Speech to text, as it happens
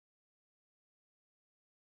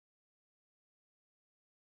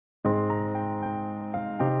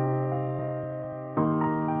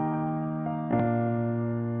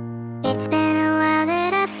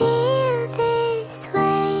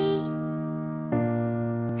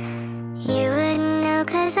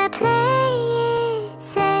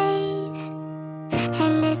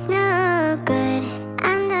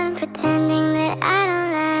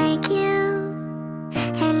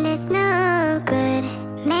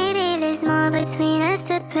between us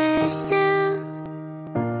to pursue.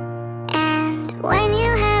 And when you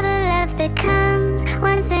have a love that comes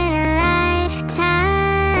once in a lifetime,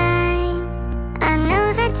 I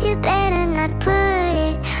know that you better not put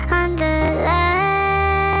it on the line.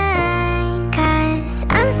 'Cause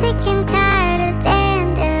I'm sick and tired of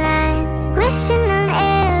dandelions, wishing on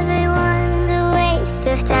everyone's a waste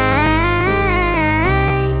of time.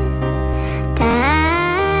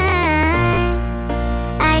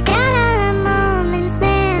 I got all the moments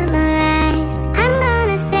memorized. I'm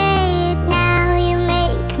gonna say it now, you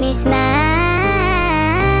make me smile,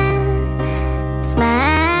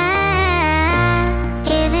 smile.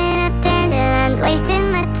 Giving up dandelions, wasting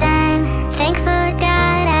my time. Thankful to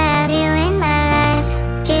God I have you in my life.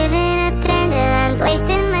 Giving up dandelions,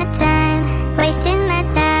 wasting my time, wasting my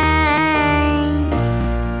time.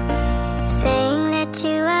 Saying that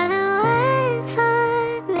you are the one for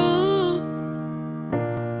me.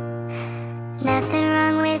 Nothing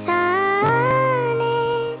wrong with honesty.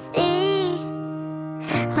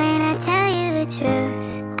 When I tell you the truth,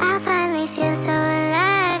 I'll finally feel so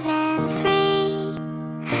alive and free.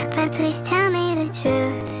 But please tell me the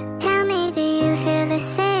truth. Tell me, do you feel the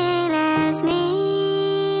same as me?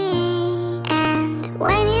 And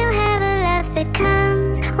when you have a love that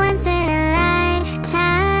comes once in a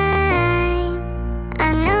lifetime, I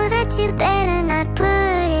know that you better not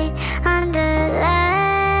put it on the line.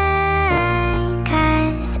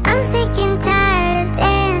 'Cause I'm sick and tired of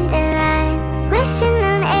dandelions, wishing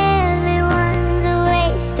on everyone's a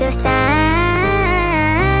waste of time,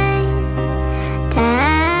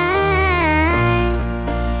 time.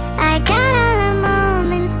 I got all the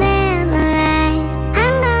moments memorized.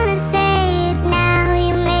 I'm gonna say it now,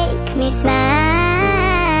 you make me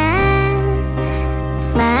smile,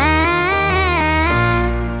 smile.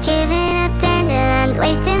 Giving up dandelions,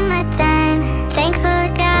 wasting my time. Thankful to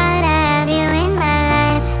God I have you in my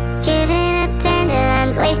life. Giving up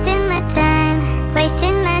dandelions, wasting my time,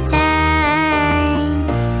 wasting my time.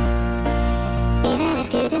 Even if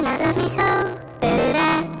you do not love me so, better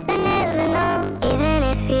that than never know. Even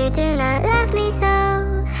if you do not love me so,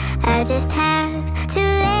 I just have